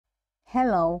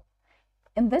Hello,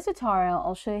 in this tutorial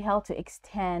I'll show you how to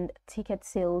extend ticket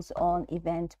sales on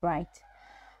Eventbrite.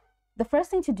 The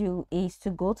first thing to do is to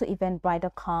go to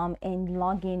eventbrite.com and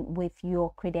log in with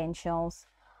your credentials.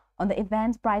 On the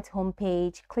Eventbrite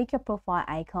homepage, click your profile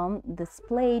icon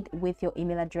displayed with your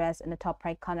email address in the top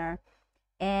right corner,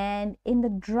 and in the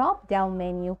drop down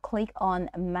menu click on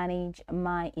Manage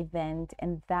My Event,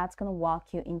 and that's going to walk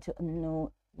you into a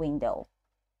new window.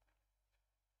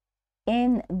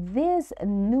 In this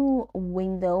new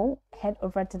window, head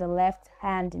over to the left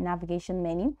hand navigation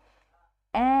menu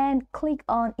and click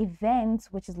on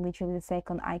Events, which is literally the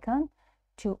second icon,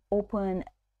 to open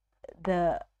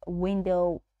the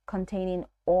window containing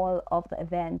all of the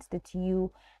events that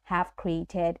you have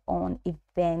created on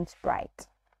Eventbrite.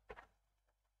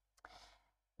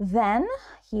 Then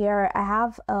here I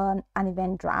have an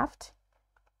event draft.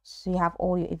 So you have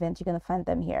all your events, you're going to find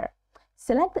them here.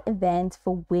 Select the event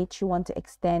for which you want to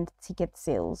extend ticket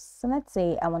sales. So let's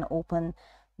say I want to open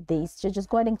this. So just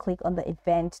go ahead and click on the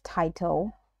event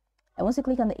title. And once you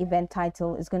click on the event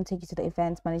title, it's going to take you to the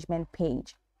event management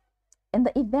page. In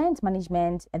the event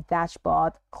management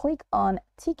dashboard, click on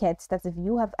tickets. That's if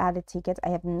you have added tickets. I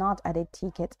have not added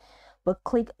ticket, but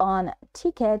click on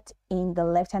ticket in the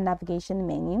left-hand navigation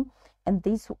menu, and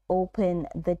this will open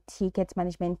the ticket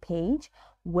management page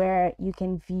where you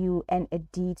can view and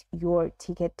edit your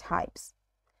ticket types.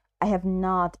 I have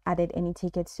not added any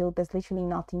tickets, so there's literally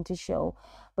nothing to show.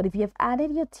 But if you have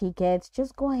added your tickets,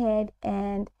 just go ahead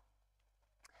and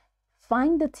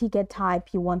find the ticket type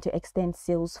you want to extend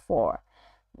sales for.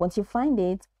 Once you find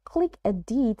it, click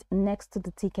Edit next to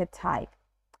the ticket type.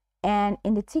 And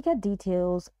in the ticket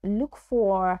details, look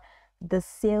for the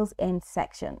sales end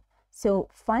section. So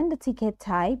find the ticket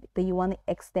type that you want to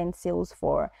extend sales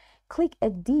for. Click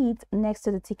Edit next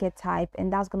to the ticket type,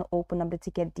 and that's going to open up the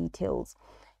ticket details.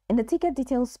 In the ticket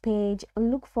details page,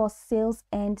 look for sales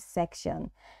end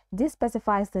section. This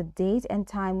specifies the date and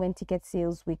time when ticket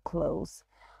sales will close.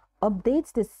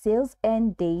 Updates the sales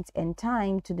end date and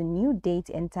time to the new date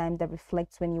and time that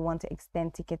reflects when you want to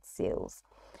extend ticket sales.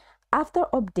 After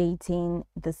updating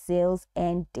the sales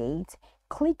end date,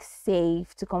 click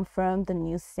Save to confirm the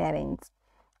new settings.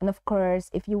 And of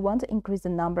course, if you want to increase the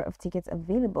number of tickets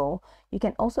available, you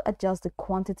can also adjust the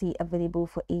quantity available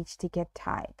for each ticket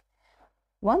type.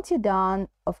 Once you're done,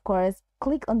 of course,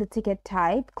 click on the ticket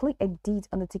type, click Edit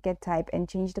on the ticket type and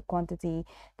change the quantity.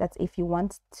 That's if you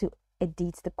want to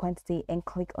edit the quantity, and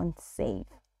click on Save.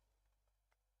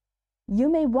 You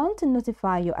may want to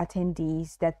notify your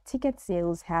attendees that ticket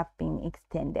sales have been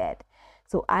extended.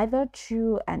 So either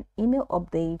through an email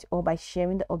update or by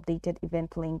sharing the updated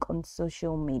event link on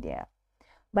social media.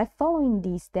 By following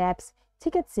these steps,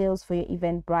 ticket sales for your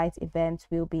Eventbrite events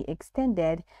will be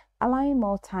extended, allowing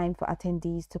more time for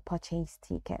attendees to purchase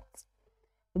tickets.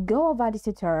 Go over this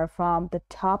tutorial from the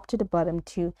top to the bottom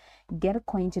to get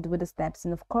acquainted with the steps,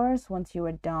 and of course once you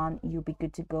are done, you'll be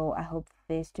good to go. I hope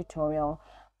this tutorial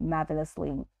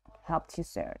marvelously helped you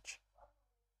search.